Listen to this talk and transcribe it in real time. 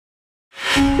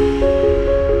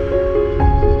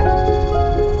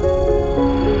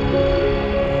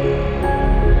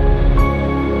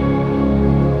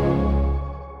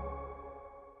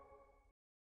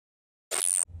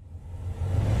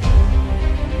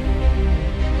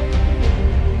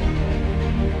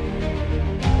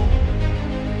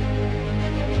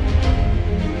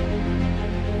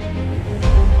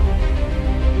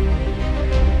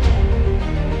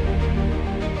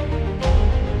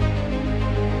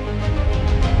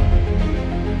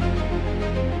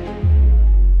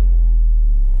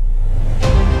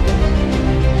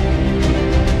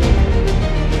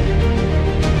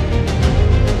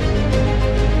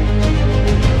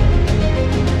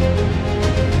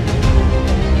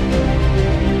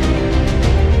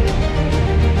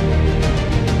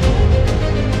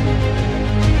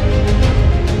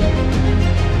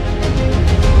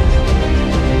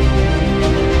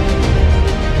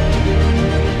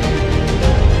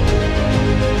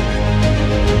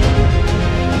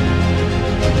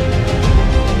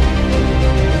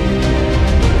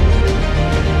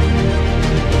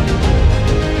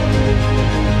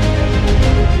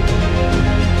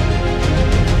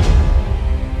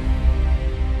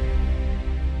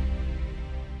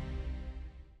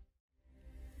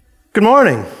Good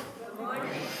morning.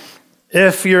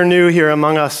 If you're new here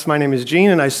among us, my name is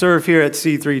Gene, and I serve here at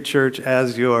C3 Church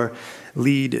as your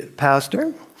lead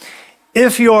pastor.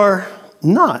 If you're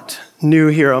not new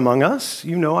here among us,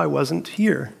 you know I wasn't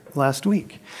here last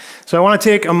week. So I want to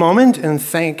take a moment and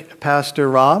thank Pastor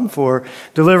Rob for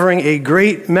delivering a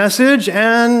great message,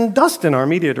 and Dustin, our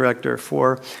media director,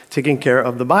 for taking care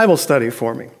of the Bible study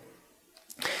for me.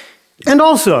 And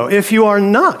also, if you are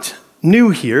not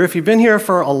new here, if you've been here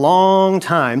for a long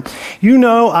time, you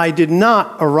know I did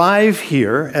not arrive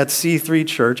here at C3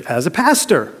 Church as a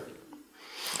pastor.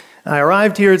 I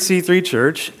arrived here at C3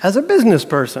 Church as a business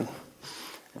person.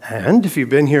 And if you've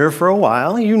been here for a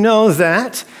while, you know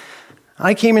that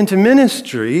I came into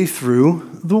ministry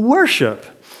through the worship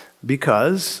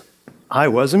because I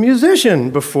was a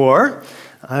musician before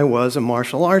I was a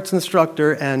martial arts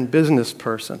instructor and business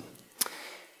person.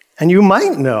 And you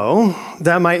might know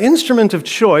that my instrument of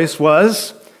choice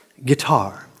was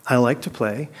guitar. I like to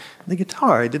play the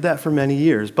guitar. I did that for many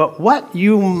years. But what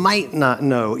you might not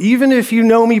know, even if you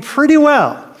know me pretty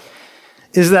well,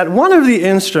 is that one of the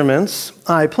instruments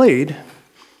I played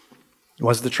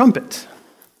was the trumpet.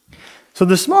 So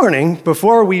this morning,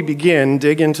 before we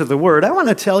dig into the Word, I want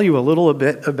to tell you a little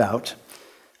bit about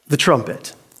the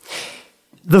trumpet.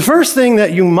 The first thing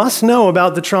that you must know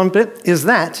about the trumpet is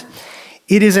that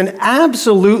it is an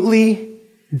absolutely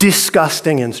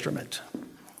disgusting instrument.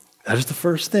 That is the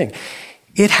first thing.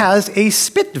 It has a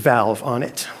spit valve on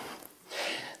it.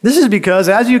 This is because,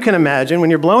 as you can imagine, when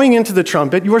you're blowing into the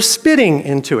trumpet, you are spitting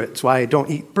into it. That's why I don't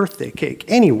eat birthday cake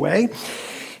anyway.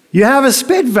 You have a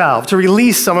spit valve to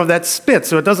release some of that spit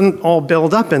so it doesn't all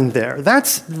build up in there.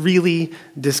 That's really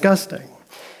disgusting.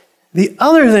 The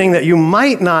other thing that you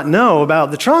might not know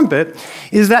about the trumpet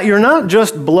is that you're not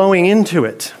just blowing into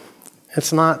it.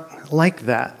 It's not like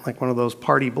that, like one of those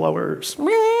party blowers.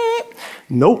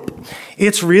 Nope.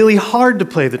 It's really hard to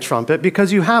play the trumpet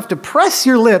because you have to press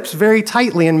your lips very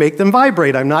tightly and make them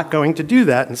vibrate. I'm not going to do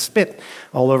that and spit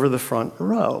all over the front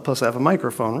row. Plus, I have a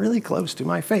microphone really close to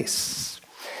my face.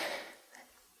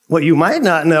 What you might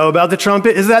not know about the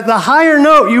trumpet is that the higher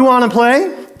note you want to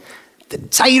play, the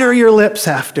tighter your lips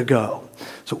have to go.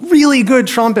 So really good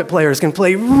trumpet players can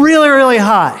play really, really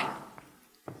high.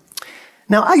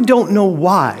 Now, I don't know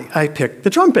why I picked the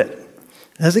trumpet.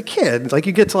 As a kid, like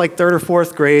you get to like third or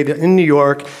fourth grade in New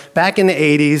York, back in the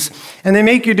 80s, and they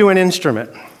make you do an instrument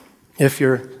if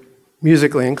you're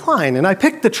musically inclined. And I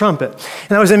picked the trumpet,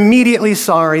 and I was immediately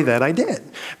sorry that I did.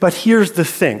 But here's the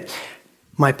thing.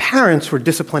 My parents were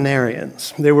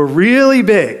disciplinarians. They were really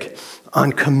big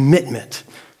on commitment.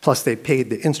 Plus, they paid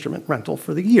the instrument rental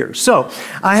for the year. So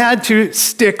I had to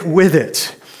stick with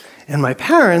it. And my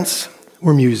parents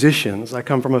were musicians. I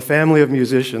come from a family of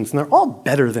musicians, and they're all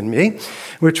better than me,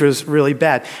 which was really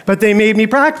bad. But they made me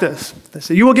practice. They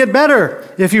said, you will get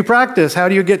better if you practice. How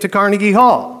do you get to Carnegie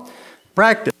Hall?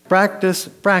 Practice, practice,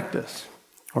 practice.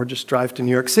 Or just drive to New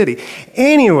York City.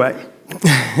 Anyway,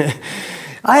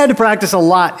 I had to practice a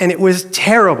lot, and it was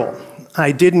terrible.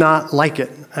 I did not like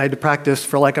it. I had to practice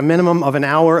for like a minimum of an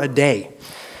hour a day.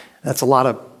 That's a lot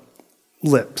of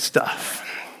lip stuff.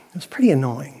 It was pretty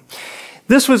annoying.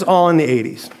 This was all in the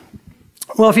 80s.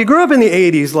 Well, if you grew up in the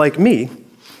 80s like me,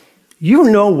 you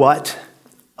know what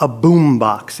a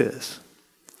boombox is.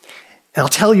 And I'll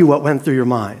tell you what went through your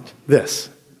mind. This.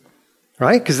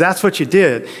 right? Because that's what you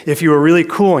did if you were really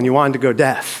cool and you wanted to go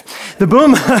deaf. The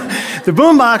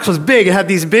boom box was big. It had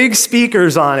these big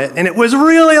speakers on it, and it was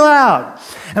really loud.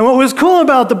 And what was cool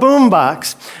about the boom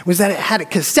box was that it had a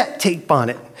cassette tape on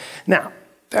it. Now,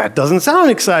 that doesn't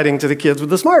sound exciting to the kids with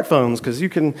the smartphones because you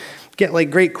can get like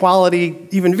great quality,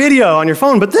 even video on your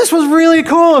phone. But this was really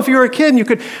cool if you were a kid and you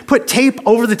could put tape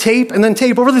over the tape and then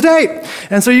tape over the tape.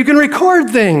 And so you can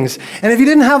record things. And if you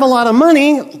didn't have a lot of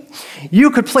money,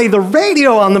 you could play the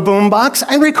radio on the boombox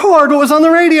and record what was on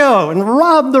the radio and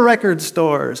rob the record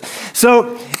stores.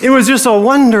 So it was just a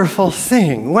wonderful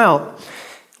thing. Well,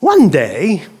 one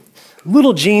day,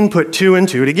 little Gene put 2 and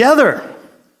 2 together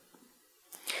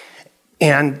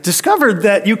and discovered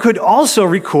that you could also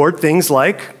record things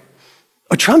like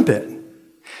a trumpet.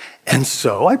 And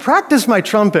so I practiced my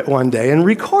trumpet one day and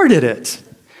recorded it.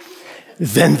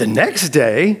 Then the next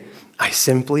day, I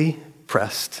simply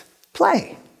pressed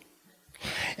play.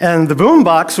 And the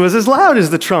boombox was as loud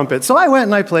as the trumpet, so I went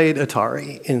and I played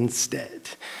Atari instead.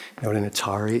 You know what an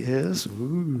Atari is?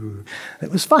 Ooh, it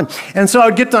was fun. And so I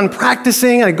would get done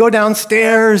practicing, and I'd go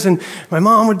downstairs, and my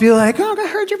mom would be like, "Oh, I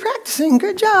heard you practicing,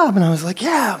 good job." And I was like,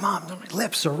 "Yeah, Mom, my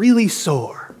lips are really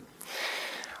sore."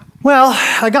 Well,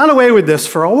 I got away with this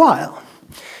for a while,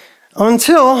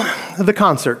 until the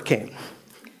concert came,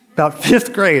 about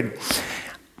 5th grade.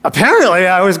 Apparently,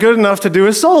 I was good enough to do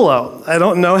a solo. I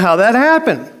don't know how that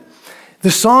happened.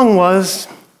 The song was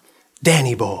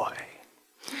Danny Boy.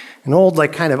 An old,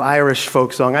 like, kind of Irish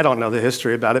folk song. I don't know the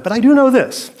history about it, but I do know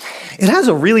this. It has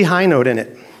a really high note in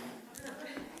it.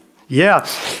 Yeah.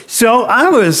 So I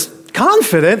was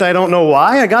confident. I don't know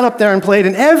why. I got up there and played,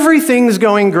 and everything's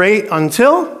going great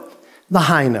until the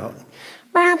high note.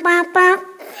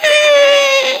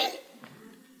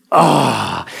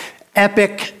 Ah,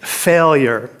 epic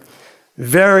failure.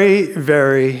 Very,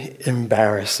 very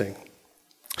embarrassing.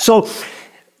 So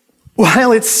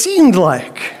while it seemed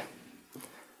like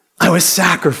I was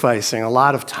sacrificing a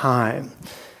lot of time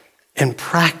and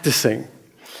practicing,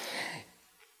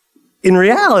 in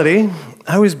reality,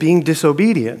 I was being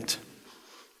disobedient,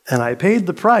 and I paid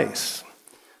the price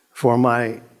for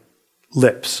my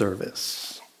lip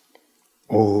service.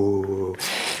 Oh.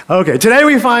 Okay, today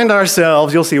we find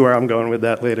ourselves, you'll see where I'm going with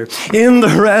that later, in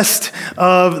the rest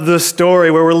of the story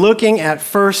where we're looking at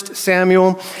 1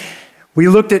 Samuel. We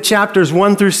looked at chapters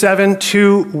 1 through 7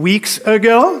 2 weeks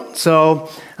ago, so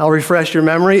I'll refresh your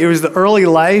memory. It was the early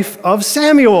life of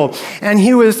Samuel, and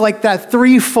he was like that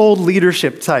threefold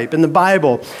leadership type in the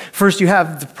Bible. First, you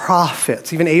have the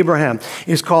prophets. Even Abraham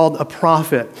is called a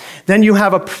prophet. Then you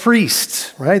have a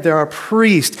priest, right? There are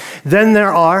priests. Then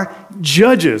there are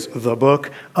judges, the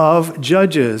book of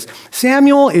Judges.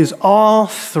 Samuel is all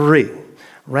three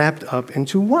wrapped up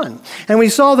into one. And we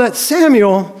saw that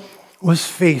Samuel was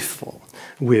faithful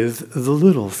with the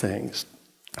little things.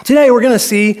 Today we're going to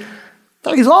see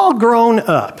that he's all grown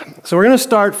up. So we're going to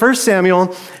start 1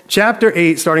 Samuel chapter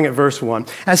 8, starting at verse 1.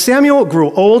 As Samuel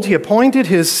grew old, he appointed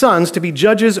his sons to be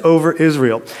judges over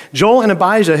Israel. Joel and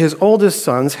Abijah, his oldest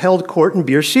sons, held court in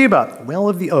Beersheba, well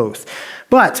of the oath.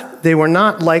 But they were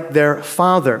not like their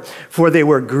father, for they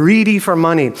were greedy for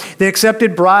money. They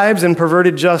accepted bribes and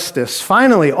perverted justice.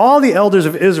 Finally, all the elders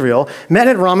of Israel met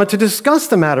at Ramah to discuss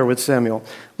the matter with Samuel.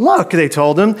 "Look," they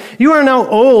told him, "you are now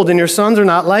old and your sons are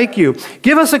not like you.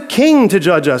 Give us a king to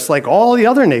judge us like all the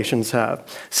other nations have."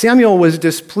 Samuel was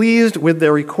displeased with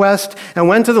their request and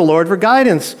went to the Lord for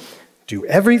guidance. "Do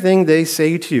everything they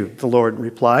say to you," the Lord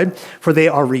replied, "for they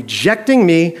are rejecting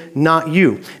me, not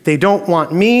you. They don't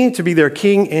want me to be their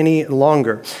king any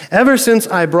longer. Ever since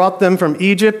I brought them from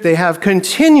Egypt, they have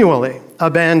continually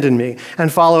abandoned me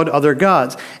and followed other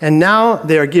gods. And now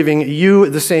they are giving you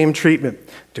the same treatment.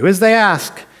 Do as they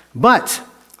ask, but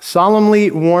solemnly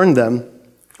warn them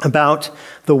about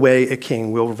the way a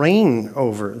king will reign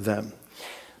over them."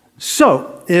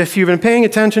 So, if you've been paying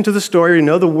attention to the story, you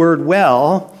know the word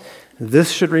well.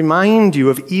 This should remind you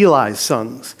of Eli's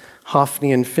sons,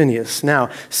 Hophni and Phinehas. Now,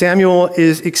 Samuel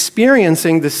is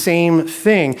experiencing the same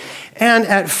thing. And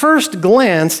at first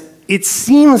glance, it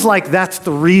seems like that's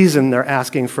the reason they're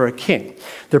asking for a king.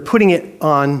 They're putting it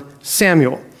on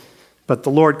Samuel. But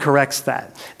the Lord corrects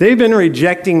that. They've been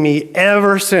rejecting me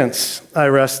ever since I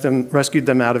rescued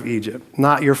them out of Egypt.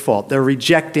 Not your fault. They're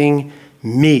rejecting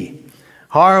me.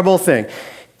 Horrible thing.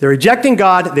 They're rejecting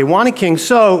God. They want a king.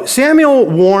 So Samuel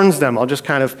warns them. I'll just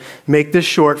kind of make this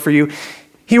short for you.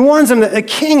 He warns them that a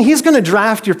king, he's going to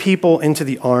draft your people into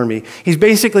the army. He's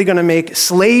basically going to make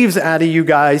slaves out of you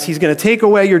guys. He's going to take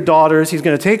away your daughters. He's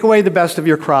going to take away the best of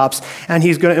your crops. And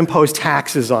he's going to impose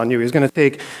taxes on you. He's going to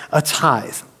take a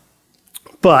tithe.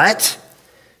 But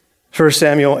 1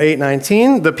 Samuel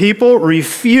 8:19, the people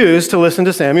refused to listen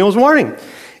to Samuel's warning.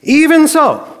 Even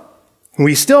so,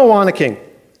 we still want a king.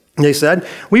 They said,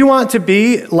 we want to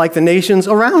be like the nations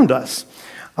around us.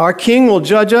 Our king will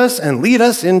judge us and lead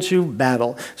us into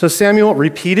battle. So Samuel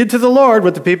repeated to the Lord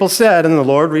what the people said, and the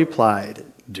Lord replied,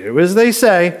 do as they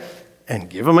say and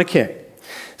give them a king.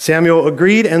 Samuel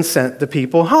agreed and sent the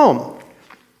people home.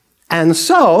 And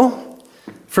so,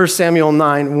 1 Samuel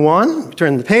 9:1,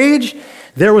 turn the page,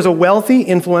 there was a wealthy,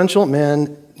 influential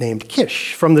man named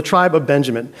Kish from the tribe of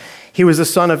Benjamin. He was the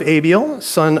son of Abiel,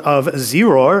 son of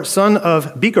Zeror, son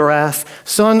of Bechorath,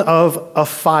 son of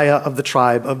Aphiah of the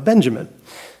tribe of Benjamin.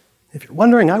 If you're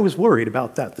wondering, I was worried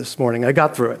about that this morning. I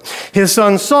got through it. His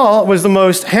son Saul was the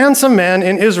most handsome man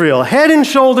in Israel, head and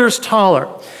shoulders taller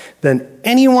than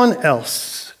anyone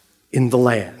else in the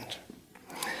land.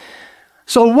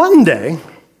 So one day,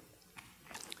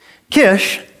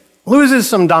 Kish loses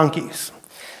some donkeys.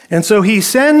 And so he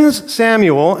sends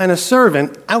Samuel and a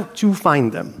servant out to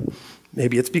find them.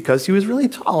 Maybe it's because he was really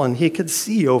tall and he could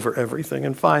see over everything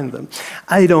and find them.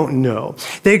 I don't know.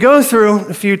 They go through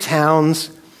a few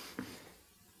towns,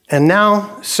 and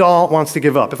now Saul wants to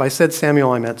give up. If I said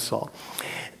Samuel, I meant Saul.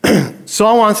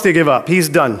 Saul wants to give up. He's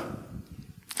done.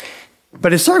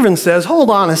 But his servant says, hold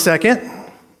on a second.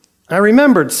 I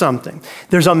remembered something.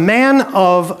 There's a man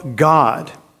of God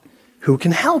who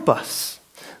can help us.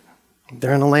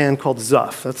 They're in a land called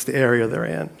Zuph. That's the area they're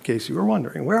in case you were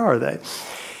wondering. Where are they?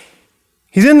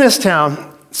 He's in this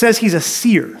town. Says he's a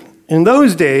seer. In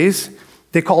those days,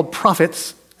 they called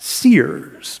prophets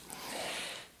seers.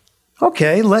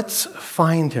 Okay, let's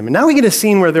find him. And now we get a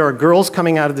scene where there are girls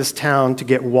coming out of this town to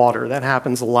get water. That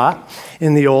happens a lot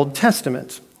in the Old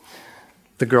Testament.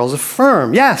 The girls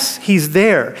affirm, yes, he's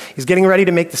there. He's getting ready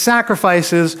to make the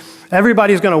sacrifices.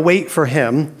 Everybody's going to wait for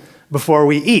him before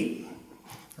we eat.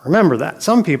 Remember that.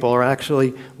 Some people are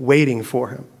actually waiting for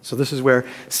him. So this is where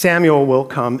Samuel will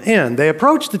come in. They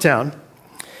approach the town,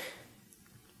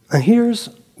 and here's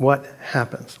what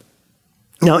happens.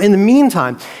 Now, in the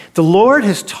meantime, the Lord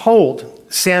has told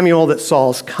Samuel that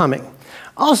Saul's coming.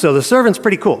 Also, the servant's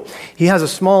pretty cool. He has a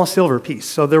small silver piece,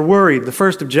 so they're worried. The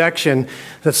first objection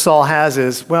that Saul has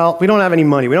is, well, we don't have any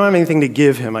money. We don't have anything to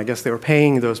give him. I guess they were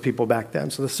paying those people back then.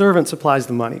 So the servant supplies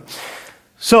the money.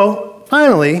 So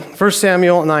finally, 1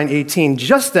 Samuel 9:18,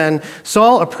 just then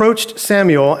Saul approached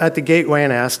Samuel at the gateway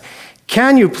and asked,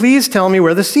 can you please tell me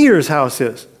where the seer's house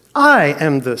is? I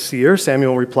am the seer,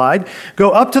 Samuel replied.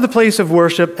 Go up to the place of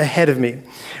worship ahead of me.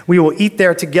 We will eat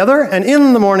there together, and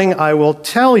in the morning I will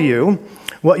tell you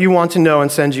what you want to know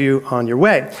and send you on your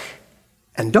way.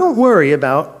 And don't worry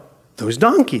about those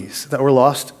donkeys that were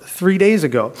lost 3 days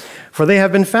ago, for they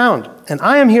have been found. And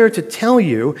I am here to tell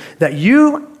you that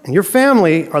you and your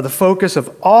family are the focus of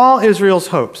all Israel's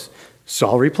hopes.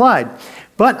 Saul replied,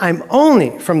 but I'm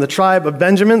only from the tribe of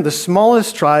Benjamin, the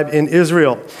smallest tribe in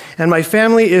Israel, and my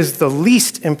family is the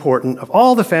least important of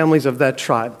all the families of that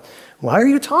tribe. Why are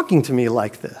you talking to me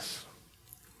like this?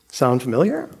 Sound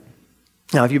familiar?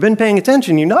 Now, if you've been paying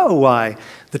attention, you know why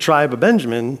the tribe of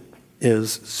Benjamin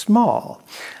is small.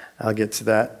 I'll get to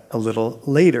that a little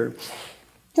later.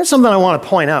 Here's something I want to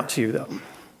point out to you, though.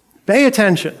 Pay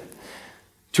attention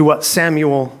to what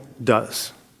Samuel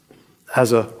does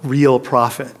as a real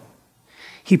prophet.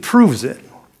 He proves it.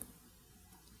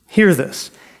 Hear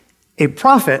this. A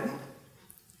prophet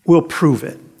will prove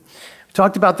it. We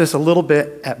talked about this a little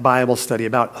bit at Bible study,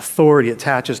 about authority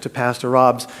attaches to Pastor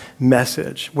Rob's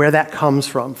message, where that comes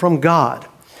from God.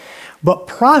 But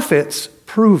prophets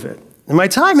prove it. In my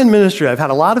time in ministry, I've had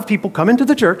a lot of people come into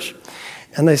the church,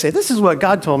 and they say, this is what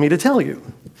God told me to tell you.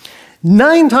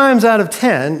 9 times out of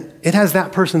 10, it has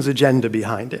that person's agenda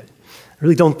behind it. I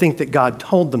really don't think that God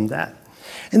told them that.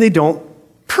 And they don't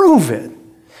prove it.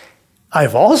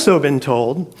 I've also been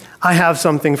told I have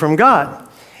something from God.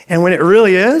 And when it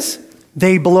really is,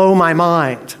 they blow my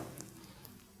mind.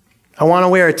 I want to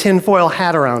wear a tinfoil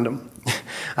hat around them.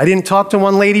 I didn't talk to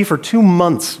one lady for 2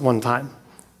 months one time.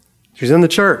 She was in the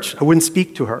church. I wouldn't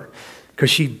speak to her because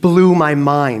she blew my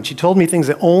mind. She told me things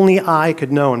that only I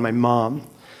could know and my mom.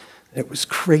 It was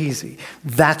crazy.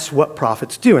 That's what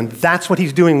prophets do, and that's what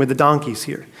he's doing with the donkeys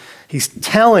here. He's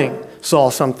telling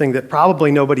Saul something that probably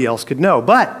nobody else could know,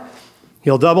 but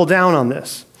he'll double down on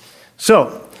this.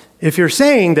 So, if you're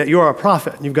saying that you're a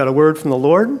prophet, you've got a word from the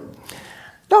Lord,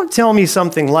 don't tell me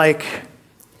something like,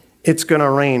 it's going to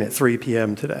rain at 3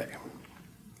 p.m. today,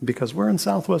 because we're in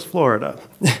Southwest Florida.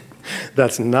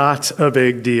 That's not a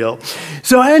big deal.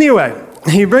 So anyway,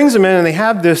 he brings him in and they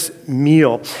have this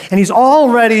meal. And he's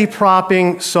already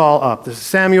propping Saul up. This is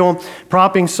Samuel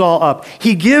propping Saul up.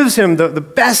 He gives him the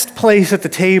best place at the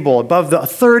table above the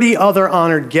 30 other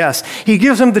honored guests. He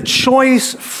gives him the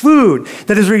choice food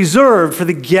that is reserved for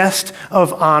the guest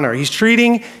of honor. He's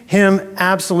treating him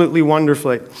absolutely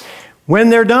wonderfully. When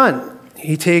they're done,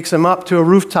 he takes him up to a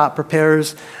rooftop,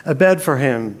 prepares a bed for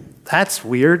him. That's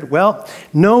weird. Well,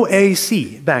 no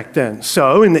AC back then.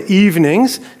 So in the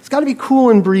evenings, it's got to be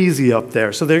cool and breezy up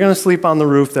there. So they're going to sleep on the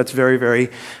roof. That's very, very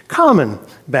common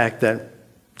back then.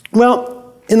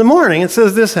 Well, in the morning, it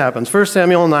says this happens. 1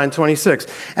 Samuel 9:26.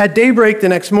 At daybreak the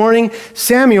next morning,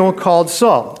 Samuel called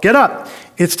Saul. Get up.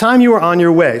 It's time you were on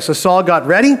your way. So Saul got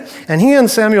ready, and he and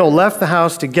Samuel left the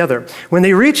house together. When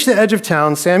they reached the edge of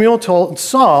town, Samuel told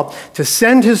Saul to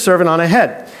send his servant on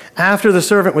ahead. After the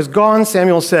servant was gone,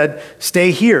 Samuel said,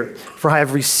 "Stay here, for I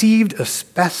have received a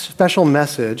special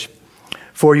message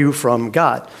for you from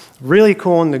God." Really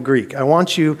cool in the Greek. I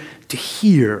want you to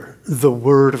hear the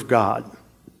word of God.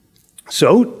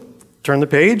 So, turn the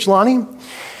page, Lonnie.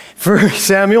 1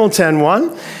 Samuel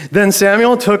 10:1. Then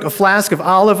Samuel took a flask of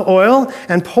olive oil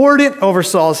and poured it over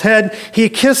Saul's head. He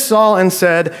kissed Saul and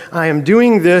said, "I am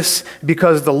doing this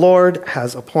because the Lord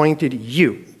has appointed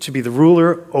you to be the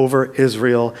ruler over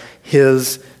Israel,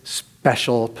 his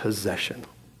special possession."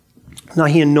 Now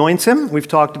he anoints him. We've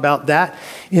talked about that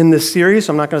in this series,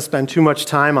 so I'm not going to spend too much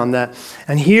time on that.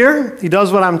 And here, he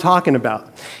does what I'm talking about.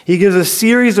 He gives a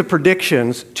series of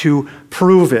predictions to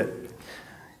prove it.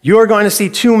 You're going to see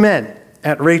two men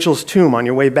at Rachel's tomb on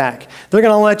your way back. They're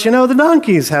going to let you know the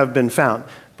donkeys have been found,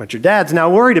 but your dad's now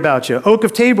worried about you. Oak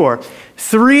of Tabor,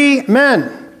 3 men.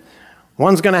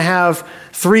 One's going to have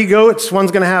 3 goats.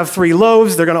 One's going to have 3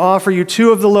 loaves. They're going to offer you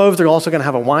 2 of the loaves. They're also going to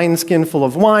have a wineskin full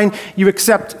of wine. You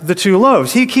accept the 2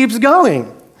 loaves. He keeps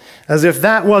going. As if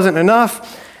that wasn't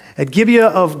enough, at Gibeah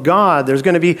of God, there's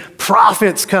going to be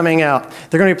prophets coming out.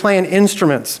 They're going to be playing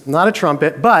instruments, not a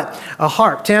trumpet, but a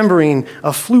harp, tambourine,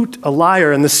 a flute, a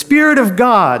lyre. And the Spirit of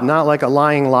God, not like a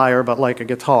lying liar, but like a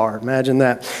guitar. Imagine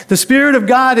that. The Spirit of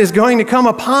God is going to come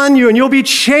upon you, and you'll be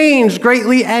changed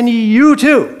greatly, and you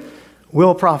too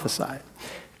will prophesy.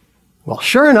 Well,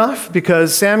 sure enough,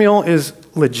 because Samuel is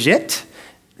legit,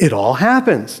 it all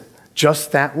happens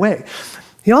just that way.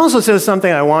 He also says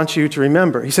something I want you to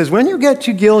remember. He says, when you get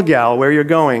to Gilgal, where you're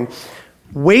going,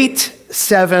 wait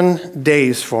 7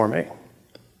 days for me.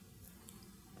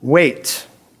 Wait.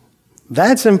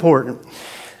 That's important.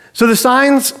 So the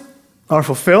signs are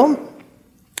fulfilled.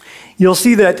 You'll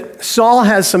see that Saul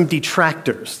has some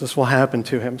detractors. This will happen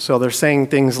to him. So they're saying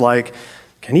things like,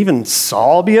 can even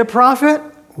Saul be a prophet?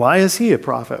 Why is he a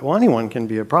prophet? Well, anyone can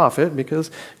be a prophet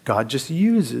because God just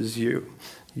uses you.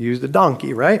 Use the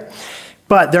donkey, right?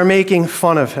 But they're making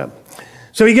fun of him.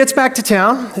 So he gets back to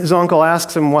town. His uncle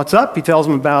asks him what's up. He tells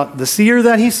him about the seer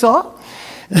that he saw.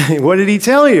 What did he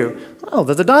tell you? Oh,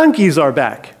 that the donkeys are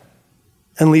back.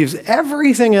 And leaves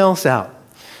everything else out.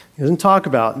 He doesn't talk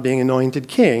about being anointed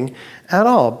king at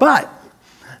all. But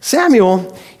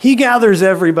Samuel, he gathers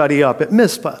everybody up at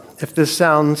Mizpah. If this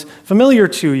sounds familiar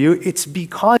to you, it's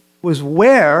because it was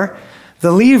where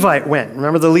the Levite went.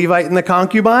 Remember the Levite and the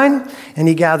concubine? And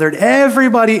he gathered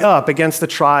everybody up against the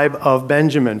tribe of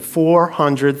Benjamin,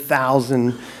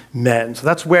 400,000 men. So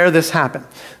that's where this happened.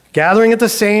 Gathering at the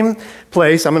same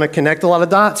place. I'm going to connect a lot of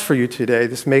dots for you today.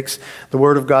 This makes the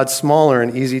word of God smaller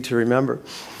and easy to remember.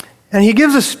 And he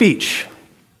gives a speech.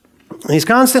 And he's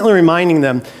constantly reminding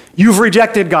them, you've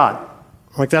rejected God.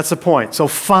 Like, that's the point. So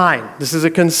fine, this is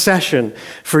a concession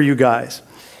for you guys.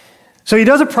 So he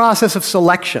does a process of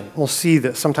selection. We'll see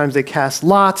this. Sometimes they cast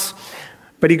lots,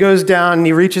 but he goes down and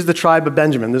he reaches the tribe of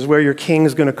Benjamin. This is where your king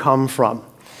is going to come from.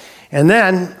 And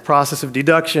then, process of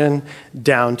deduction,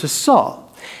 down to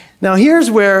Saul. Now here's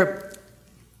where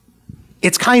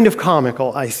it's kind of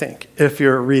comical, I think, if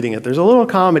you're reading it. There's a little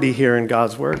comedy here in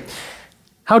God's word.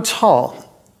 How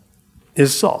tall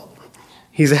is Saul?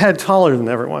 He's a head taller than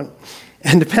everyone.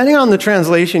 And depending on the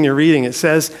translation you're reading, it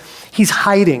says he's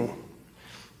hiding.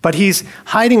 But he's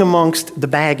hiding amongst the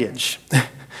baggage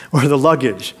or the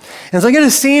luggage. And so I get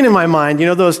a scene in my mind, you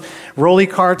know those rolly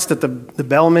carts that the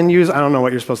bellmen use? I don't know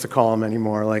what you're supposed to call them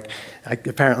anymore.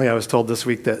 Apparently I was told this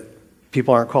week that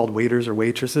people aren't called waiters or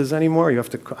waitresses anymore. You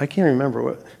have to, I can't remember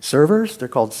what, servers? They're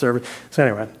called servers. So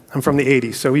anyway, I'm from the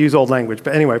 80s, so we use old language.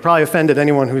 But anyway, probably offended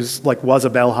anyone who's was a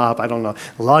bellhop, I don't know,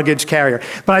 luggage carrier.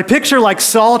 But I picture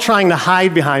Saul trying to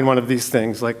hide behind one of these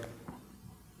things,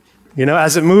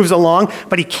 as it moves along,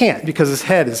 but he can't because his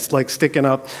head is sticking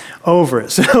up over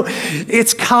it. So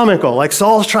it's comical.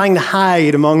 Saul's trying to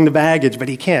hide among the baggage, but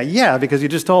he can't. Yeah, because you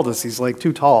just told us he's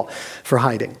too tall for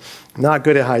hiding. Not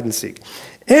good at hide and seek.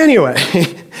 Anyway,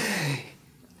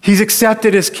 he's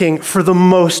accepted as king for the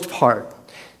most part,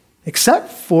 except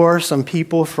for some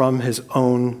people from his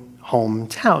own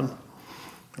hometown.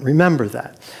 Remember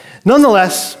that.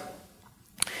 Nonetheless,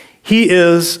 he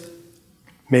is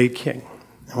made king.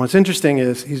 And what's interesting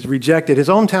is he's rejected. His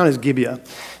hometown is Gibeah.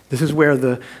 This is where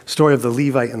the story of the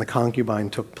Levite and the concubine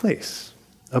took place,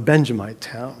 a Benjamite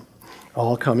town,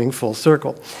 all coming full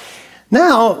circle.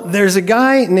 Now, there's a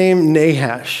guy named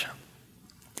Nahash.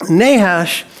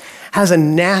 Nahash has a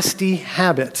nasty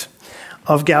habit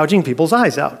of gouging people's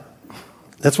eyes out.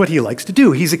 That's what he likes to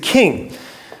do. He's a king.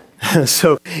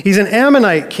 So he's an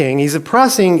Ammonite king. He's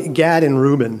oppressing Gad and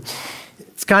Reuben.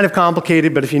 It's kind of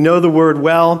complicated, but if you know the word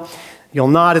well, you'll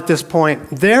nod at this point.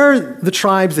 They're the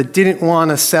tribes that didn't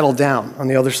want to settle down on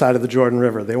the other side of the Jordan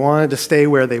River. They wanted to stay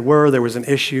where they were. There was an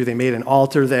issue. They made an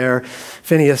altar there.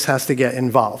 Phinehas has to get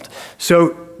involved.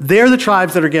 So they're the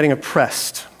tribes that are getting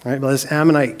oppressed, right, by this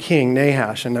Ammonite king,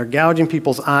 Nahash, and they're gouging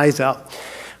people's eyes out.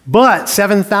 But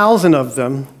 7,000 of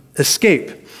them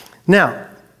escape. Now,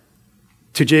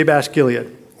 to Jabesh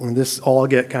Gilead. And this all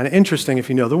get kind of interesting if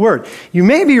you know the word. You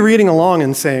may be reading along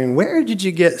and saying, where did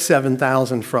you get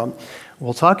 7,000 from?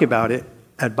 We'll talk about it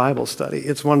at Bible study.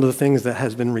 It's one of the things that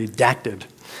has been redacted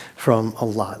from a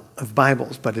lot of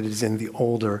Bibles, but it is in the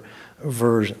older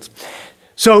versions.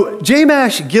 So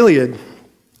Jabesh Gilead,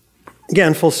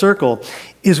 again, full circle,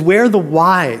 is where the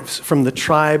wives from the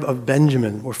tribe of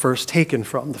Benjamin were first taken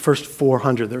from, the first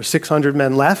 400. There were 600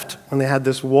 men left when they had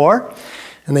this war,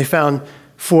 and they found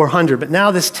 400. But now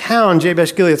this town,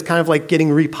 Jabesh Gilead, is kind of like getting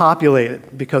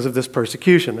repopulated because of this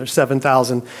persecution. There's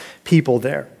 7,000 people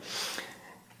there.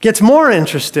 Gets more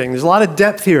interesting. There's a lot of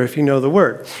depth here if you know the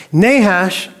word.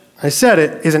 Nahash, I said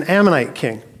it, is an Ammonite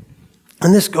king.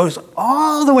 And this goes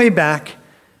all the way back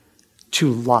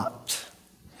to Lot.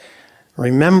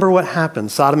 Remember what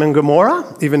happened. Sodom and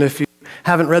Gomorrah, even if you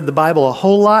haven't read the Bible a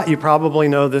whole lot, you probably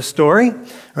know this story.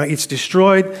 Right? It's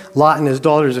destroyed. Lot and his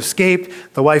daughters escape.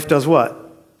 The wife does what?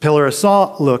 Pillar of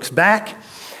salt, looks back.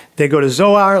 They go to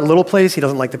Zoar, a little place. He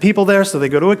doesn't like the people there, so they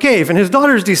go to a cave. And his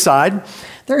daughters decide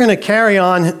they're going to carry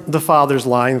on the father's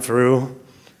line through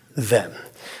them.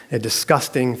 A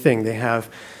disgusting thing. They have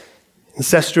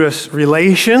incestuous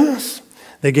relations.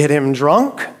 They get him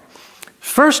drunk.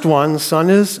 First one,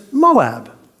 son is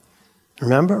Moab.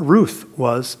 Remember, Ruth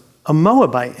was a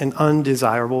Moabite, an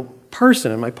undesirable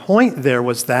person. And my point there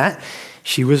was that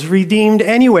she was redeemed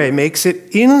anyway, makes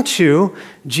it into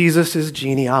Jesus'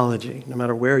 genealogy. No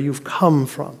matter where you've come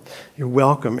from, you're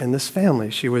welcome in this family.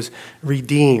 She was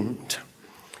redeemed.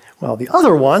 Well, the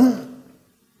other one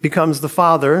becomes the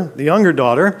father, the younger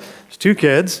daughter, there's 2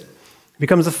 kids,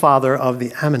 becomes the father of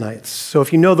the Ammonites. So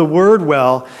if you know the word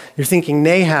well, you're thinking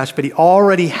Nahash, but he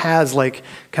already has like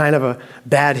kind of a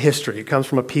bad history. He comes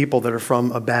from a people that are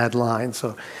from a bad line.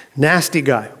 So nasty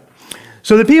guy.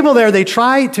 So the people there, they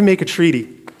try to make a treaty.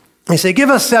 They say,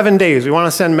 give us 7 days. We want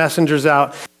to send messengers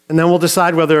out, and then we'll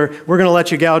decide whether we're going to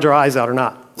let you gouge our eyes out or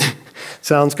not.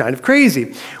 Sounds kind of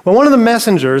crazy. Well, one of the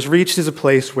messengers reaches a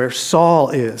place where Saul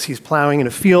is. He's plowing in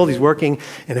a field. He's working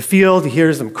in a field. He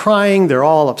hears them crying. They're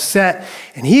all upset,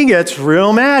 and he gets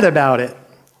real mad about it.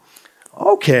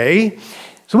 Okay.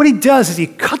 So what he does is he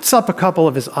cuts up a couple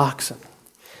of his oxen,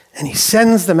 and he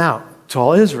sends them out to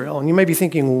all Israel. And you may be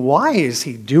thinking, why is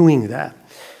he doing that?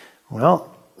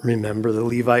 Well, remember the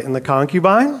Levite and the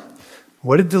concubine?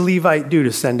 What did the Levite do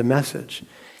to send a message?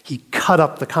 He cut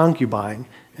up the concubine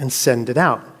and send it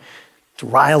out to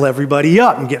rile everybody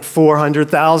up and get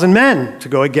 400,000 men to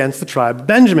go against the tribe of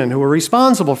Benjamin, who were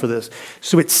responsible for this.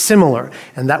 So it's similar,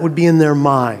 and that would be in their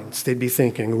minds. They'd be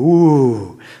thinking,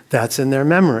 ooh, that's in their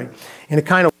memory. And it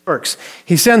kind of works.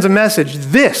 He sends a message,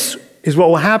 this is what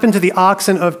will happen to the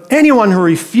oxen of anyone who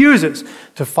refuses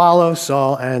to follow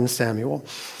Saul and Samuel.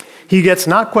 He gets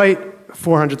not quite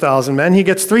 400,000 men. He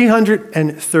gets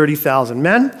 330,000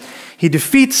 men. He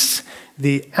defeats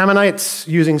the Ammonites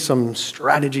using some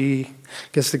strategy,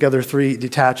 gets together 3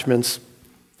 detachments,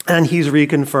 and he's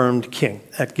reconfirmed king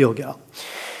at Gilgal.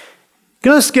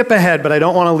 Going to skip ahead, but I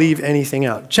don't want to leave anything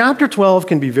out. Chapter 12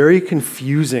 can be very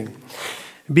confusing,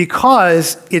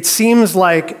 because it seems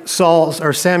like Saul's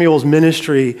or Samuel's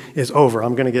ministry is over.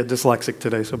 I'm going to get dyslexic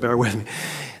today, so bear with me.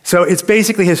 So it's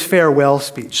basically his farewell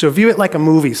speech. So view it like a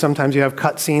movie. Sometimes you have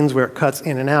cut scenes where it cuts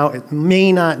in and out. It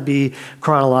may not be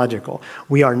chronological.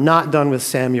 We are not done with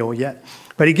Samuel yet.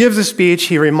 But he gives a speech.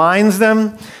 He reminds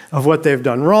them of what they've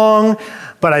done wrong.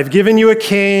 but I've given you a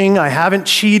king. I haven't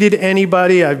cheated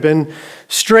anybody. I've been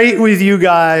straight with you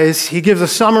guys. He gives a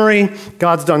summary.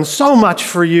 God's done so much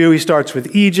for you. He starts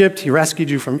with Egypt. He rescued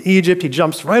you from Egypt. He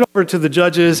jumps right over to the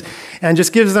judges and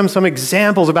just gives them some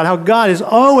examples about how God is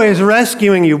always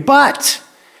rescuing you. But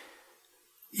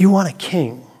you want a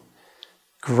king.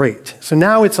 Great. So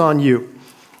now it's on you.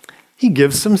 He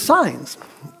gives some signs.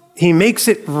 He makes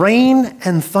it rain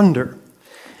and thunder.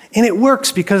 And it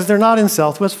works because they're not in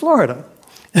Southwest Florida.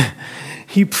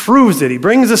 He proves it. He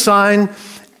brings a sign,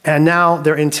 and now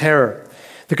they're in terror.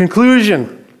 The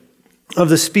conclusion of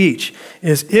the speech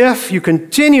is, if you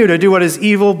continue to do what is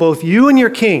evil, both you and your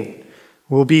king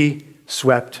will be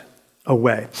swept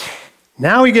away.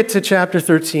 Now we get to chapter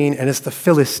 13, and it's the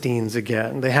Philistines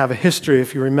again. They have a history,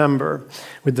 if you remember,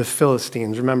 with the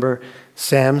Philistines. Remember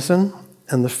Samson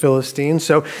and the Philistines?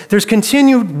 So there's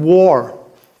continued war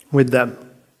with them.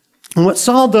 And what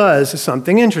Saul does is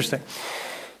something interesting.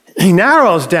 He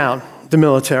narrows down the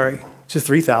military to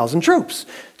 3,000 troops,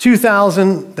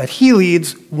 2,000 that he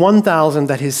leads, 1,000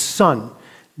 that his son,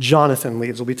 Jonathan,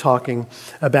 leads. We'll be talking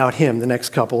about him the next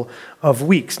couple of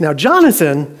weeks. Now,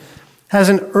 Jonathan has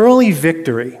an early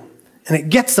victory, and it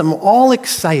gets them all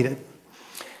excited.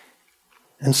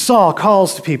 And Saul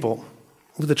calls to people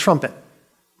with a trumpet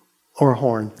or a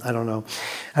horn. I don't know.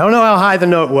 I don't know how high the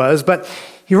note was, but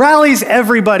he rallies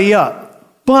everybody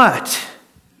up. But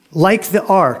like the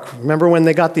ark, remember when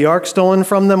they got the ark stolen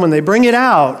from them? When they bring it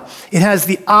out, it has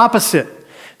the opposite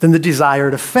than the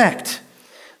desired effect.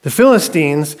 The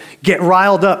Philistines get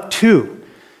riled up too.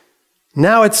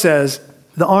 Now it says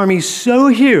the army's so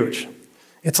huge,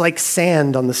 it's like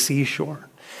sand on the seashore.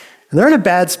 And they're in a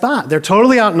bad spot. They're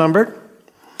totally outnumbered.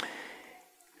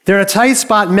 They're in a tight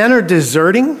spot. Men are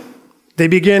deserting. They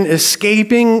begin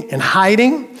escaping and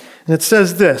hiding. And it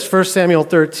says this, 1 Samuel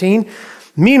 13,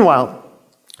 meanwhile,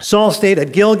 Saul stayed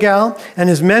at Gilgal, and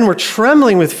his men were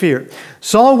trembling with fear.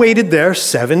 Saul waited there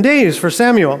 7 days for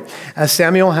Samuel, as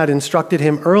Samuel had instructed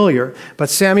him earlier,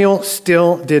 but Samuel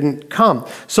still didn't come.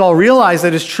 Saul realized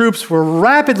that his troops were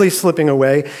rapidly slipping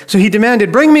away, so he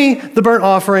demanded, "Bring me the burnt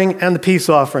offering and the peace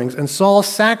offerings." And Saul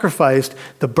sacrificed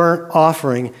the burnt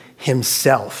offering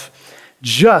himself.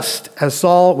 Just as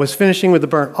Saul was finishing with the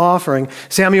burnt offering,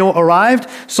 Samuel arrived.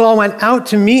 Saul went out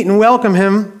to meet and welcome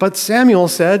him, but Samuel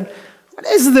said, "What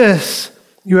is this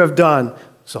you have done?"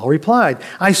 Saul replied,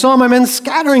 "I saw my men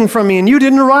scattering from me, and you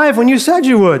didn't arrive when you said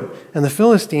you would. And the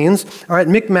Philistines are at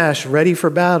Michmash, ready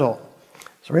for battle."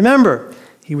 So remember,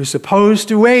 he was supposed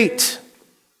to wait.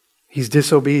 He's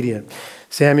disobedient.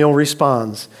 Samuel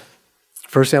responds,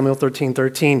 1 Samuel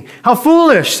 13:13. "How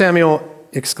foolish," Samuel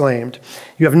exclaimed.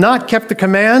 "You have not kept the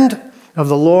command of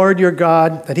the Lord your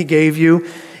God that he gave you.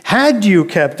 Had you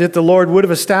kept it, the Lord would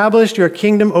have established your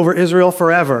kingdom over Israel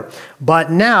forever.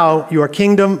 But now your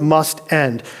kingdom must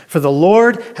end, for the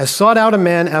Lord has sought out a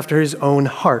man after his own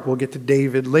heart." We'll get to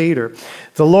David later.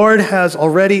 "The Lord has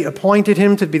already appointed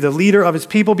him to be the leader of his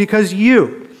people because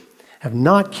you have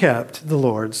not kept the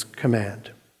Lord's command."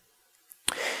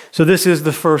 So this is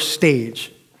the first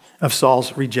stage of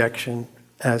Saul's rejection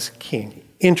as king.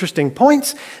 Interesting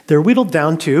points. They're whittled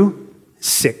down to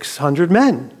 600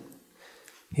 men.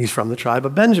 He's from the tribe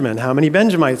of Benjamin. How many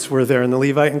Benjamites were there in the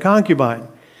Levite and concubine?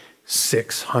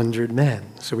 600 men.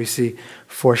 So we see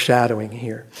foreshadowing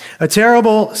here. A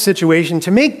terrible situation.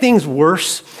 To make things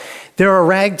worse, they're a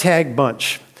ragtag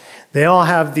bunch. They all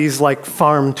have these like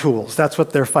farm tools. That's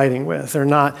what they're fighting with. They're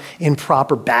not in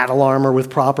proper battle armor with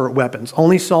proper weapons.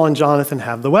 Only Saul and Jonathan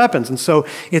have the weapons. And so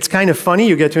it's kind of funny.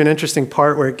 You get to an interesting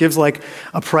part where it gives like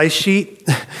a price sheet.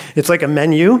 It's like a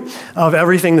menu of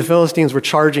everything the Philistines were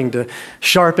charging to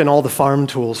sharpen all the farm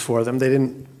tools for them. They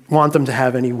didn't want them to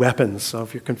have any weapons. So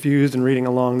if you're confused and reading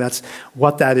along, that's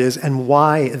what that is and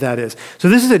why that is. So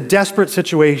this is a desperate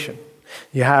situation.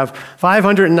 You have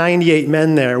 598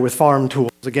 men there with farm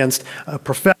tools against a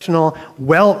professional,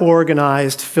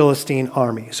 well-organized Philistine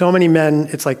army. So many men,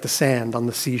 it's like the sand on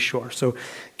the seashore. So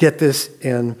get this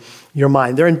in your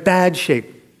mind. They're in bad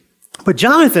shape. But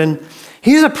Jonathan,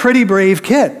 he's a pretty brave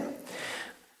kid.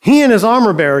 He and his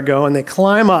armor bearer go and they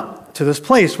climb up to this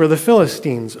place where the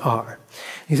Philistines are.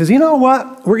 He says, "You know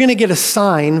what? We're going to get a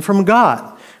sign from God.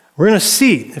 We're going to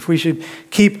see if we should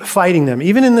keep fighting them,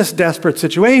 even in this desperate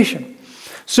situation.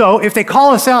 So if they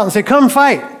call us out and say, 'Come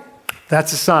fight,'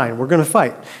 that's a sign. We're going to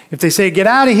fight. If they say, 'Get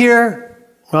out of here,'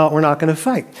 well, we're not going to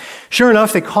fight." Sure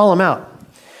enough, they call him out.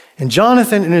 And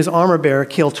Jonathan and his armor bearer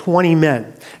kill 20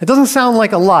 men. It doesn't sound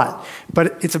like a lot,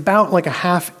 but it's about like a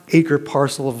half-acre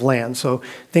parcel of land. So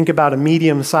think about a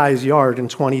medium-sized yard and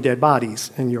 20 dead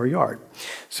bodies in your yard.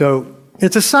 So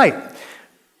it's a sight.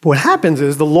 But what happens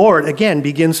is the Lord, again,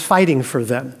 begins fighting for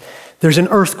them. There's an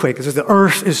earthquake. It says the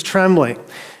earth is trembling.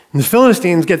 And the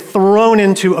Philistines get thrown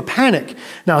into a panic.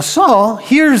 Now Saul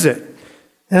hears it.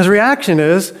 And his reaction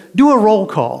is, do a roll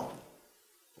call.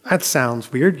 That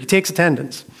sounds weird. He takes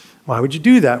attendance. Why would you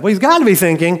do that? Well, he's got to be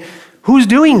thinking, who's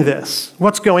doing this?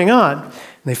 What's going on? And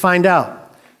they find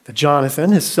out that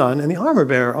Jonathan, his son, and the armor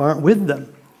bearer aren't with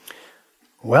them.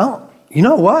 Well, you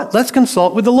know what? Let's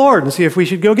consult with the Lord and see if we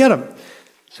should go get him.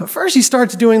 So first he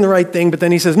starts doing the right thing, but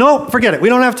then he says, no, forget it. We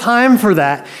don't have time for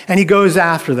that. And he goes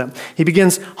after them. He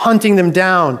begins hunting them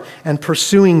down and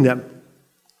pursuing them.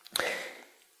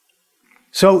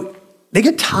 So they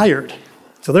get tired.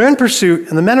 So they're in pursuit,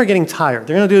 and the men are getting tired.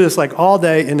 They're going to do this like all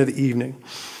day into the evening.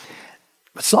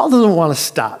 But Saul doesn't want to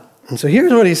stop. And so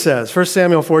here's what he says, 1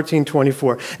 Samuel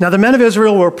 14:24. Now the men of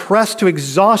Israel were pressed to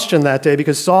exhaustion that day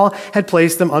because Saul had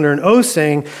placed them under an oath,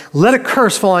 saying, let a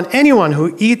curse fall on anyone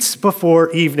who eats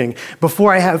before evening,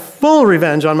 before I have full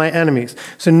revenge on my enemies.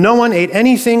 So no one ate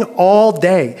anything all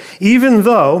day, even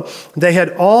though they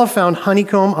had all found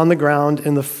honeycomb on the ground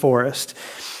in the forest.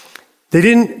 They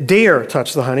didn't dare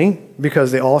touch the honey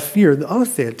because they all feared the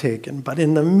oath they had taken. But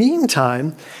in the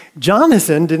meantime,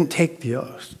 Jonathan didn't take the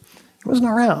oath. He wasn't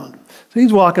around. So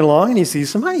he's walking along and he sees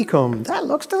some honeycomb. That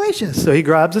looks delicious. So he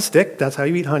grabs a stick. That's how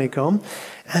you eat honeycomb.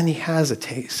 And he has a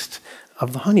taste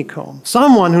of the honeycomb.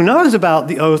 Someone who knows about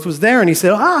the oath was there and he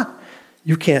said,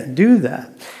 you can't do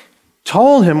that.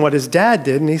 Told him what his dad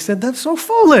did, and he said, that's so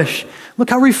foolish. Look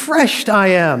how refreshed I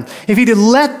am. If he'd have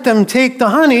let them take the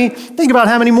honey, think about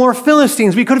how many more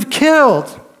Philistines we could have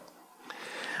killed.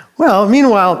 Well,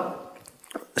 meanwhile,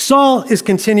 Saul is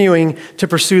continuing to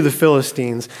pursue the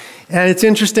Philistines. And it's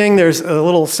interesting, there's a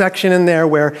little section in there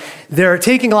where they're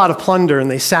taking a lot of plunder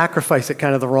and they sacrifice it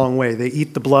kind of the wrong way. They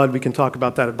eat the blood. We can talk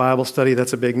about that at Bible study.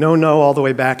 That's a big no-no all the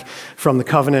way back from the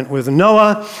covenant with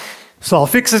Noah. Saul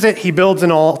fixes it. He builds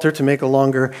an altar. To make a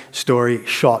longer story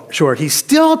short. He's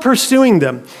still pursuing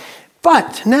them.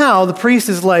 But now the priest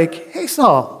is like, hey,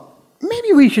 Saul,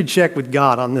 maybe we should check with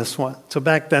God on this one. So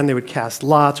back then they would cast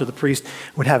lots, or the priest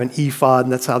would have an ephod,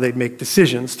 and that's how they'd make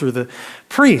decisions, through the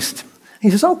priest. He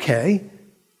says, okay,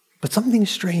 but something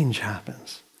strange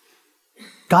happens.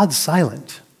 God's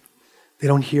silent. They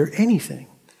don't hear anything.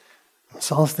 And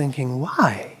Saul's thinking,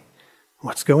 why?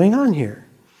 What's going on here?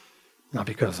 Not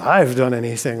because I've done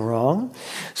anything wrong.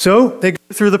 So they go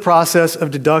through the process of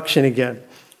deduction again.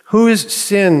 Whose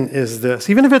sin is this?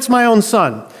 Even if it's my own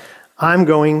son, I'm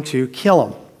going to kill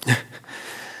him.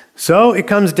 So it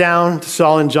comes down to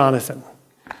Saul and Jonathan.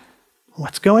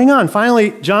 What's going on?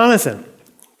 Finally, Jonathan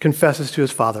confesses to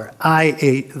his father, I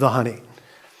ate the honey.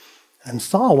 And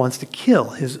Saul wants to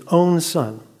kill his own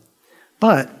son.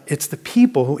 But it's the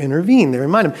people who intervene. They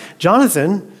remind him,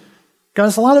 Jonathan got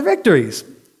us a lot of victories.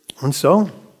 And so,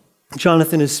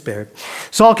 Jonathan is spared.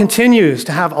 Saul continues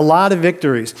to have a lot of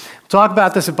victories. We'll talk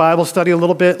about this at Bible study a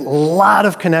little bit. A lot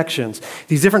of connections.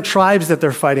 These different tribes that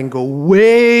they're fighting go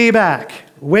way back.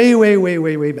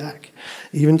 Way back.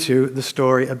 Even to the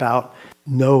story about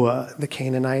Noah, the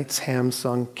Canaanites, Ham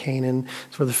sung Canaan.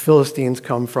 That's where the Philistines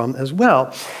come from as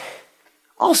well.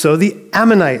 Also, the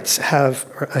Ammonites have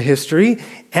a history,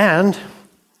 and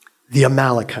the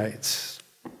Amalekites.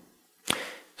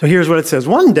 So here's what it says.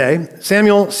 One day,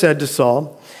 Samuel said to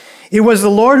Saul, it was the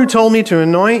Lord who told me to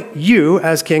anoint you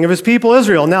as king of his people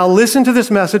Israel. Now listen to this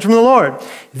message from the Lord.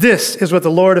 This is what the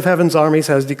Lord of heaven's armies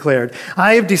has declared.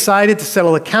 I have decided to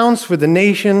settle accounts with the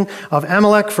nation of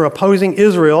Amalek for opposing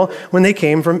Israel when they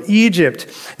came from Egypt.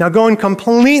 Now go and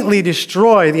completely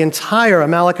destroy the entire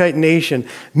Amalekite nation.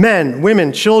 Men,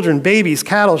 women, children, babies,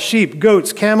 cattle, sheep,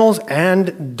 goats, camels,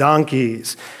 and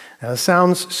donkeys. Now, it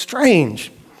sounds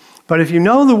strange. But if you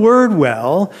know the word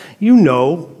well, you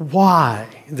know why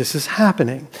this is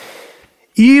happening.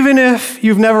 Even if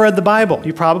you've never read the Bible,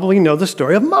 you probably know the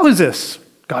story of Moses.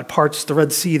 God parts the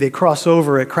Red Sea, they cross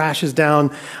over, it crashes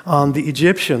down on the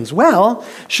Egyptians. Well,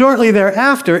 shortly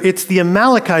thereafter, it's the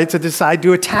Amalekites that decide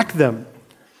to attack them.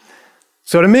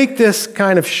 So to make this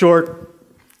kind of short,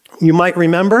 you might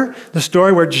remember the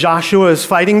story where Joshua is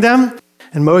fighting them,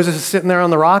 and Moses is sitting there on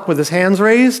the rock with his hands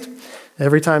raised.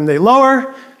 Every time they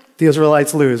lower, the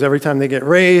Israelites lose. Every time they get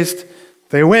raised,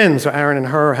 they win. So Aaron and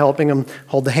Hur are helping them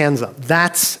hold the hands up.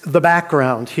 That's the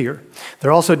background here.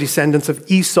 They're also descendants of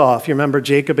Esau. If you remember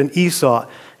Jacob and Esau,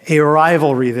 a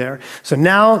rivalry there. So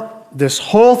now this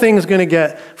whole thing is going to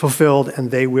get fulfilled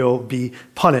and they will be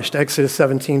punished. Exodus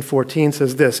 17:14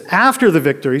 says this. After the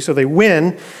victory, so they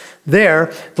win,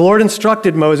 There, the Lord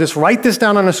instructed Moses, write this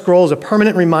down on a scroll as a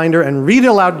permanent reminder and read it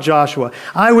aloud to Joshua.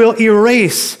 I will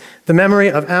erase the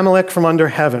memory of Amalek from under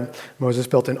heaven. Moses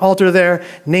built an altar there,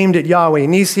 named it Yahweh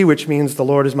Nisi, which means the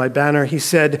Lord is my banner. He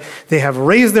said, they have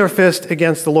raised their fist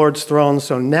against the Lord's throne,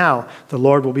 so now the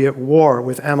Lord will be at war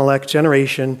with Amalek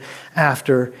generation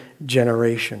after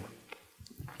generation.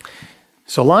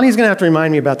 So Lonnie's going to have to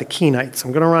remind me about the Kenites.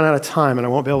 I'm going to run out of time, and I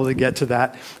won't be able to get to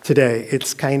that today.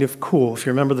 It's kind of cool. If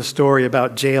you remember the story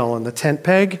about Jael and the tent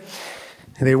peg,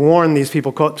 they warned these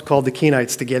people called the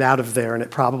Kenites to get out of there, and it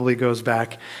probably goes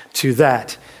back to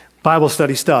that. Bible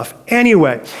study stuff.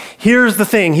 Anyway, here's the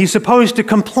thing. He's supposed to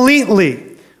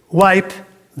completely wipe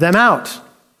them out,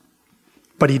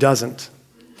 but he doesn't.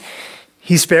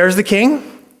 He spares the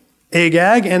king,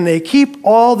 Agag, and they keep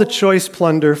all the choice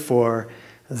plunder for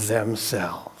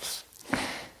themselves.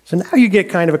 So now you get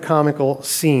kind of a comical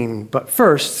scene. But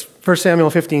first, 1 Samuel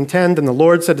 15:10, then the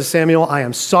Lord said to Samuel, I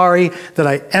am sorry that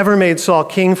I ever made Saul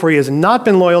king, for he has not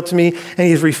been loyal to me, and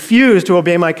he has refused to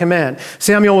obey my command.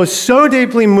 Samuel was so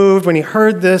deeply moved when he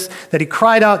heard this that he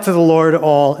cried out to the Lord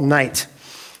all night.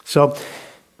 So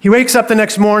he wakes up the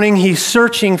next morning, he's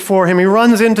searching for him. He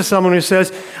runs into someone who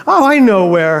says, oh, I know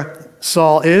where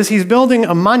Saul is. He's building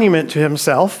a monument to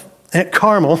himself at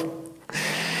Carmel.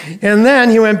 And then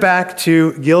he went back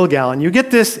to Gilgal. And you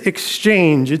get this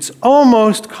exchange. It's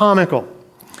almost comical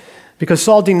because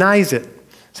Saul denies it.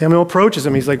 Samuel approaches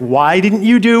him. He's like, why didn't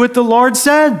you do what the Lord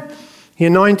said? He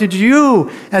anointed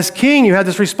you as king. You had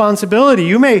this responsibility.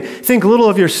 You may think little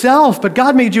of yourself, but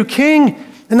God made you king,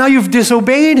 and now you've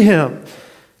disobeyed him.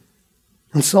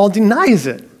 And Saul denies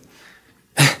it.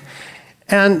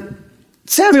 And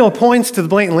Samuel points to the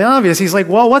blatantly obvious. He's like,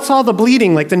 well, what's all the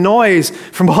bleating, like the noise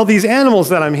from all these animals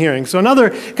that I'm hearing? So another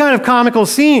kind of comical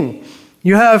scene.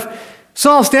 You have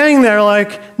Saul standing there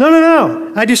like,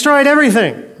 no, I destroyed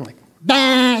everything. I'm like,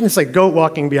 bah! And it's like goat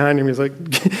walking behind him. He's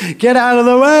like, get out of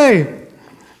the way.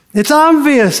 It's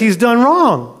obvious he's done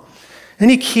wrong.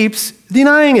 And he keeps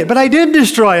denying it. But I did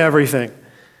destroy everything.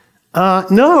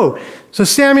 No. So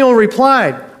Samuel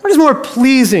replied, what is more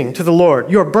pleasing to the Lord,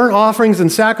 your burnt offerings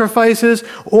and sacrifices,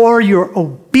 or your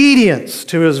obedience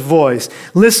to his voice?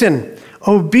 Listen,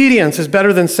 obedience is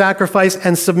better than sacrifice,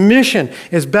 and submission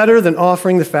is better than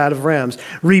offering the fat of rams.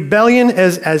 Rebellion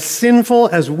is as sinful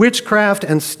as witchcraft,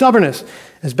 and stubbornness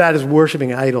as bad as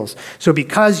worshiping idols. So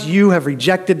because you have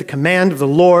rejected the command of the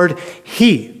Lord,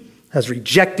 he has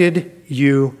rejected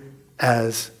you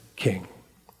as king.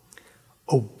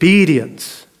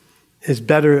 Obedience is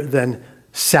better than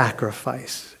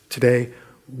sacrifice. Today,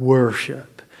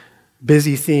 worship.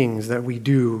 Busy things that we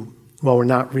do while we're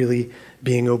not really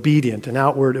being obedient, an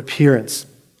outward appearance.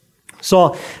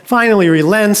 Saul finally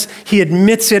relents. He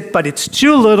admits it, but it's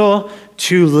too little,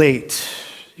 too late.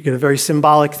 You get a very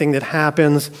symbolic thing that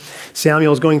happens.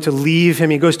 Samuel is going to leave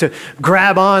him. He goes to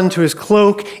grab on to his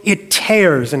cloak. It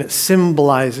tears, and it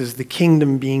symbolizes the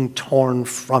kingdom being torn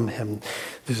from him.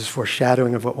 This is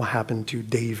foreshadowing of what will happen to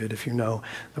David. If you know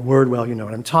the word well, you know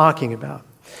what I'm talking about.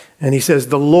 And he says,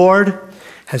 the Lord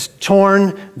has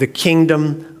torn the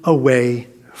kingdom away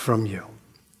from you.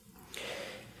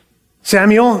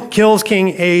 Samuel kills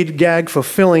King Agag,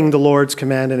 fulfilling the Lord's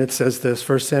command, and it says this,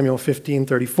 1 Samuel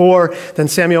 15:34. Then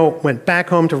Samuel went back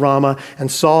home to Ramah, and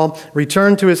Saul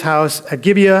returned to his house at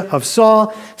Gibeah of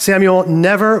Saul. Samuel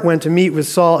never went to meet with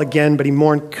Saul again, but he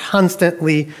mourned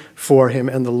constantly for him,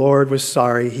 and the Lord was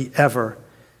sorry he ever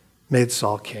made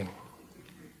Saul king.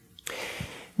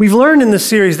 We've learned in this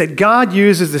series that God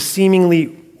uses the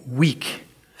seemingly weak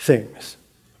things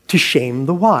to shame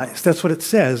the wise. That's what it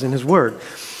says in his word.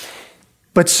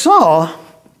 But Saul,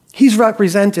 he's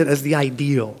represented as the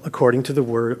ideal according to the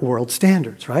world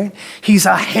standards, right? He's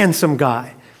a handsome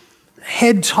guy,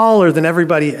 head taller than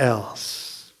everybody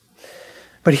else.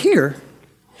 But here,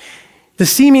 the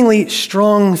seemingly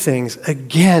strong things,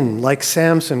 again, like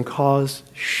Samson, cause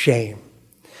shame.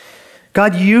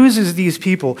 God uses these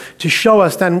people to show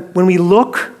us that when we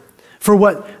look for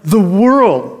what the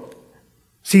world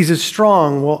sees as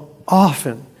strong, we'll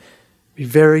often be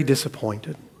very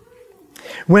disappointed.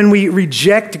 When we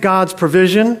reject God's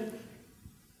provision,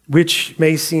 which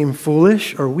may seem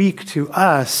foolish or weak to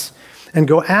us, and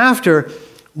go after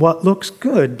what looks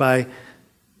good by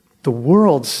the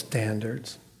world's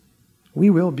standards, we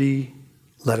will be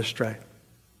led astray.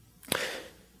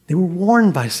 They were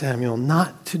warned by Samuel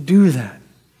not to do that,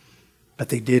 but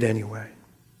they did anyway.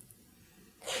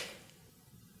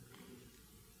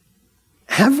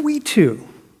 Have we too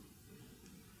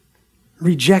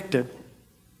rejected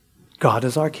God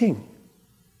as our king?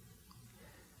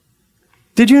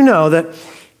 Did you know that,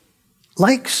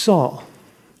 like Saul,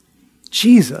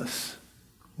 Jesus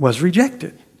was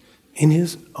rejected in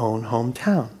his own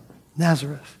hometown,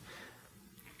 Nazareth.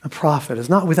 A prophet is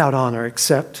not without honor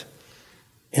except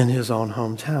in his own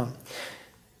hometown.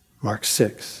 Mark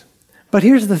 6. But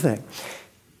here's the thing.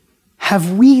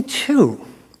 Have we too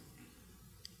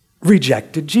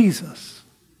rejected Jesus?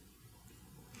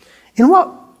 In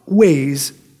what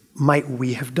ways might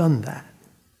we have done that?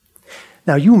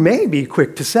 Now, you may be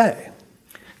quick to say,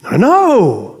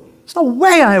 no, there's no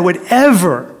way I would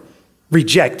ever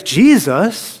reject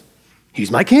Jesus.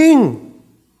 He's my king.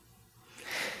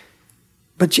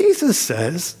 But Jesus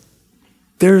says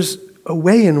there's a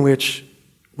way in which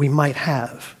we might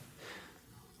have.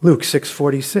 Luke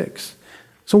 6:46.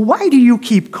 So why do you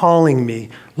keep calling me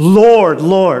Lord,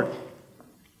 Lord,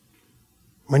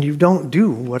 when you don't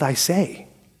do what I say?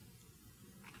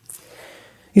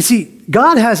 You see,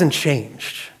 God hasn't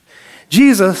changed.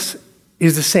 Jesus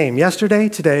is the same yesterday,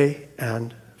 today,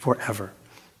 and forever.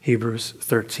 Hebrews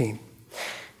 13.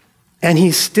 And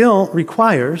he still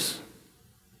requires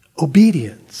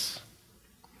obedience.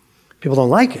 People don't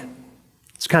like it.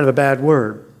 It's kind of a bad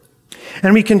word.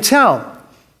 And we can tell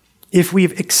if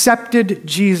we've accepted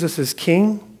Jesus as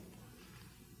king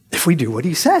if we do what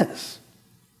he says.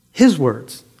 His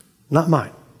words, not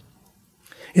mine.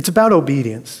 It's about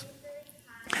obedience.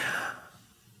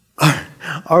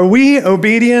 Are we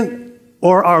obedient,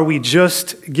 or are we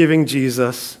just giving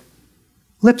Jesus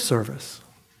lip service?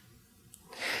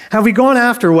 Have we gone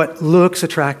after what looks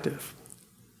attractive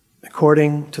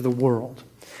according to the world?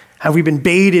 Have we been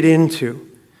baited into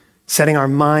setting our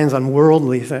minds on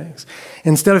worldly things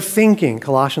instead of thinking,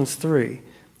 Colossians 3,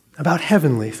 about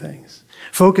heavenly things,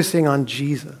 focusing on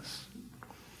Jesus?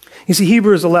 You see,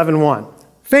 Hebrews 11:1,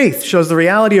 faith shows the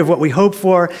reality of what we hope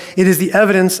for. It is the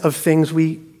evidence of things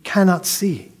we cannot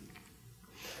see.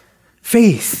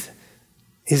 Faith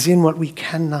is in what we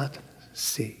cannot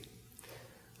see.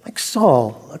 Like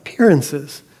Saul,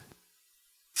 appearances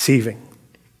deceiving.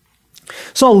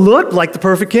 Saul looked like the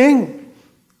perfect king.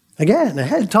 Again, a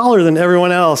head taller than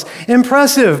everyone else.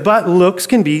 Impressive, but looks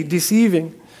can be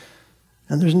deceiving.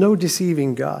 And there's no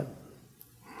deceiving God.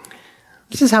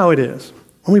 This is how it is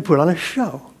when we put on a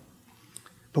show.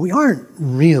 But we aren't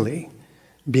really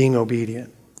being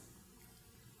obedient.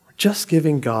 We're just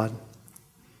giving God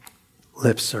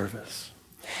lip service.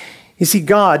 You see,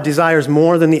 God desires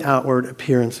more than the outward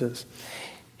appearances.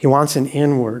 He wants an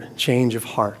inward change of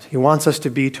heart. He wants us to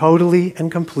be totally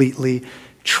and completely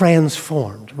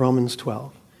transformed, Romans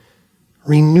 12.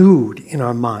 Renewed in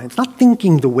our minds, not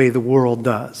thinking the way the world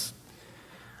does.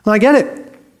 Now, I get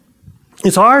it.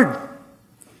 It's hard.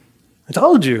 I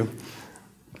told you.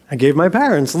 I gave my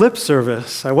parents lip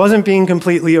service. I wasn't being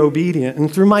completely obedient.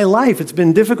 And through my life, it's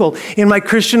been difficult. In my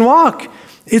Christian walk,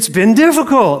 it's been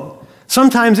difficult.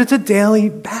 Sometimes it's a daily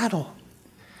battle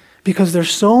because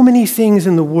there's so many things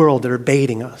in the world that are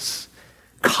baiting us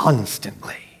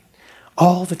constantly,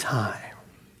 all the time.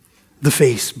 The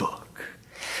Facebook.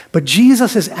 But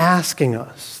Jesus is asking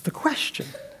us the question,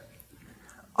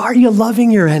 are you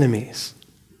loving your enemies?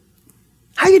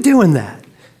 How are you doing that?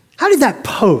 How did that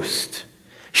post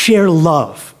share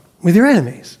love with your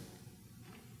enemies?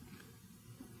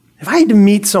 If I had to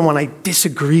meet someone I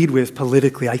disagreed with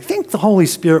politically, I think the Holy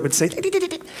Spirit would say,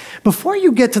 before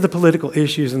you get to the political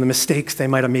issues and the mistakes they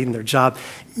might have made in their job,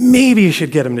 maybe you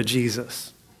should get them to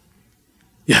Jesus.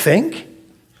 You think?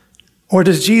 Or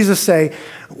does Jesus say,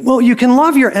 well, you can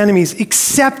love your enemies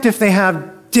except if they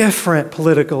have different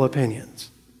political opinions?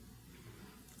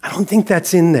 I don't think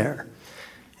that's in there.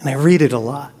 And I read it a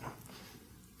lot.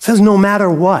 It says no matter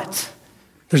what.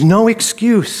 There's no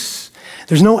excuse.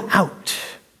 There's no out.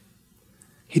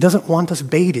 He doesn't want us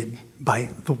baited by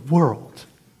the world.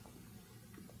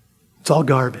 It's all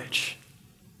garbage.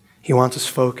 He wants us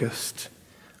focused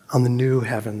on the new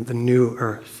heaven, the new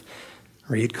earth.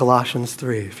 Read Colossians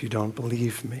 3 if you don't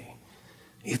believe me.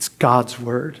 It's God's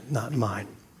word, not mine.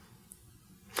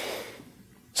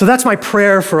 So that's my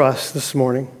prayer for us this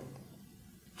morning.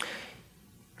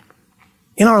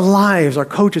 In our lives, our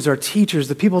coaches, our teachers,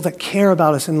 the people that care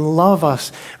about us and love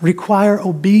us require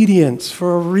obedience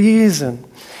for a reason.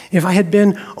 If I had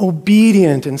been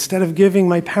obedient instead of giving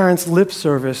my parents lip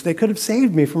service, they could have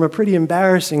saved me from a pretty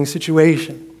embarrassing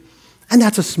situation. And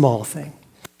that's a small thing.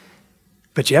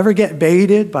 But you ever get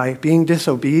baited by being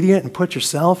disobedient and put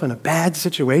yourself in a bad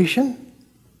situation?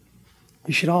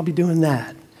 You should all be doing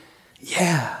that.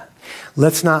 Yeah.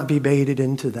 Let's not be baited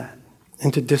into that,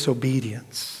 into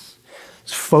disobedience.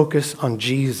 Let's focus on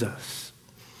Jesus.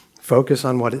 Focus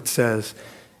on what it says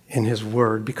in his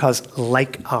word, because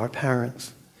like our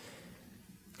parents,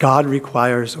 God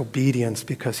requires obedience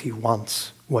because he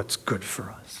wants what's good for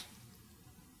us.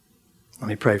 Let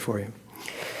me pray for you.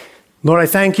 Lord, I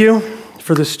thank you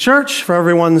for this church, for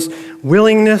everyone's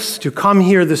willingness to come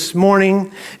here this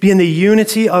morning, be in the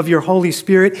unity of your Holy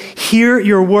Spirit, hear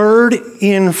your word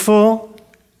in full,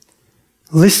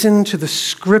 listen to the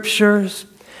scriptures,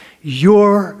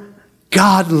 your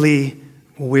godly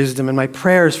wisdom. And my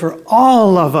prayers for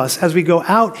all of us as we go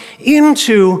out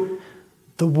into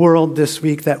the world this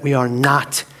week, that we are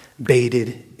not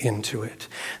baited into it,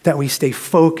 that we stay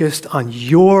focused on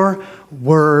your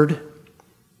word,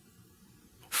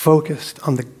 focused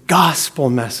on the gospel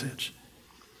message.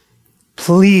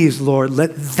 Please, Lord,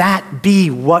 let that be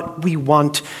what we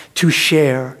want to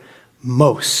share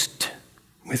most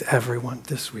with everyone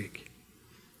this week.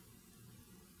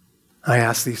 I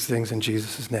ask these things in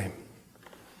Jesus' name.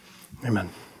 Amen.